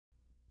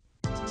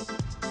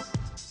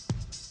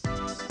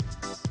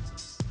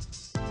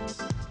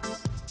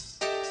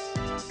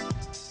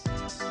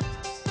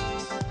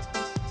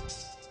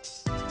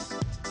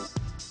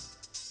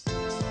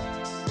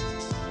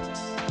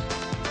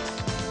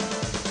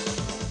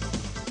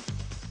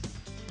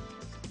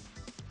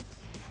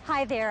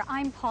Hi there,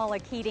 I'm Paula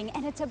Keating,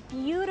 and it's a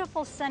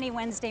beautiful sunny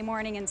Wednesday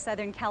morning in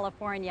Southern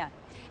California.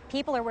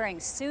 People are wearing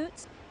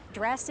suits,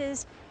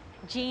 dresses,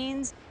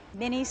 jeans,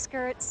 mini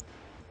skirts,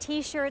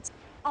 t-shirts,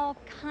 all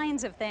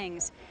kinds of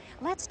things.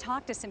 Let's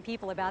talk to some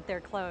people about their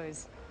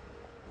clothes.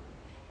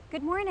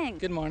 Good morning.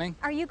 Good morning.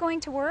 Are you going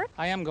to work?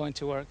 I am going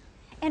to work.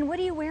 And what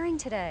are you wearing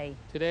today?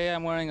 Today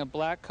I'm wearing a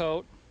black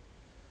coat,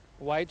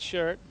 white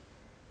shirt,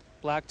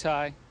 black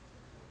tie,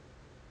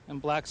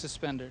 and black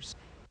suspenders.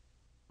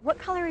 What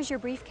color is your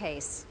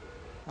briefcase?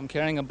 I'm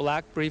carrying a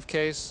black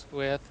briefcase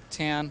with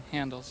tan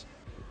handles.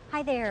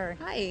 Hi there.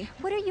 Hi.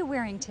 What are you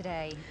wearing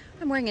today?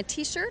 I'm wearing a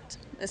t-shirt,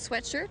 a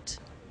sweatshirt,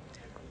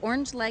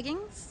 orange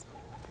leggings,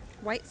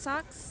 white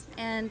socks,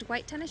 and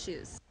white tennis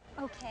shoes.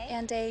 Okay.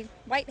 And a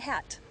white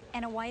hat.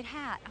 And a white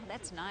hat. Oh,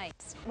 that's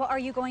nice. Well, are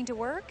you going to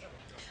work?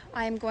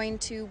 I'm going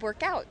to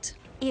work out.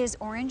 Is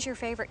orange your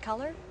favorite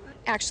color?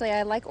 Actually,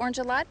 I like orange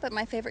a lot, but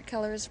my favorite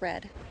color is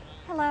red.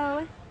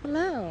 Hello.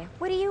 Hello.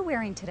 What are you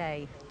wearing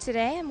today?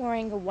 Today I'm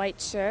wearing a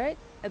white shirt,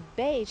 a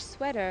beige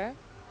sweater,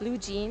 blue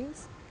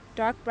jeans,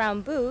 dark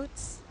brown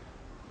boots,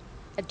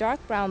 a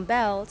dark brown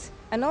belt,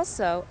 and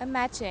also a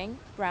matching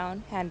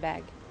brown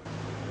handbag.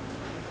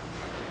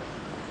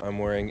 I'm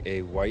wearing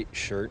a white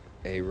shirt,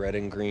 a red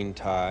and green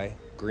tie,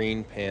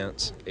 green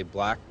pants, a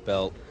black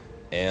belt,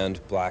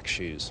 and black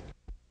shoes.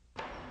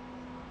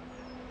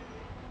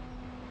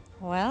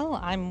 Well,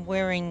 I'm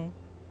wearing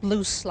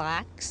blue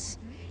slacks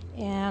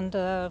and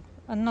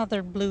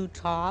another blue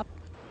top.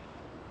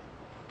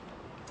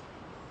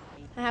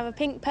 I have a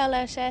pink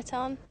polo shirt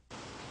on.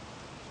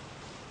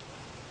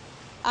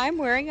 I'm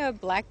wearing a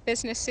black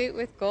business suit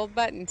with gold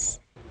buttons.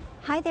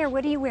 Hi there,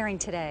 what are you wearing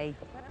today?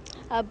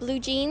 Blue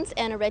jeans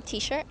and a red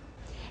t-shirt.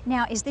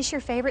 Now, is this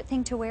your favorite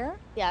thing to wear?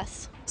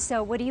 Yes.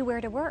 So what do you wear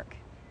to work?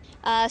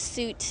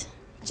 Suit,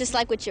 just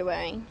like what you're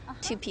wearing,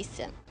 two-piece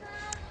suit.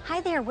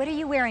 Hi there, what are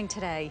you wearing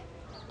today?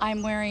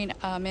 I'm wearing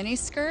a mini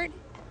skirt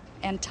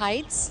and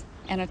tights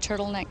and a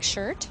turtleneck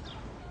shirt.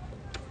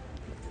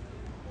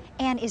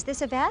 And is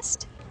this a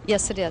vest?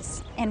 Yes, it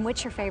is. And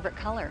what's your favorite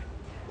color?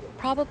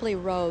 Probably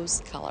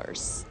rose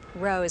colors.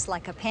 Rose,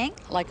 like a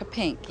pink? Like a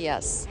pink,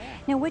 yes.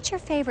 Now, what's your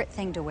favorite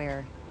thing to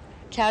wear?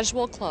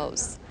 Casual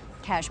clothes.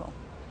 Casual,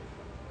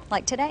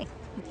 like today.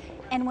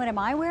 And what am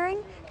I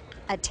wearing?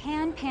 A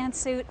tan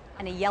pantsuit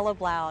and a yellow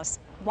blouse.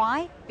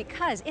 Why?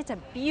 Because it's a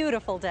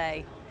beautiful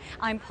day.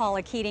 I'm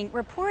Paula Keating,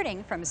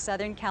 reporting from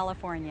Southern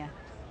California.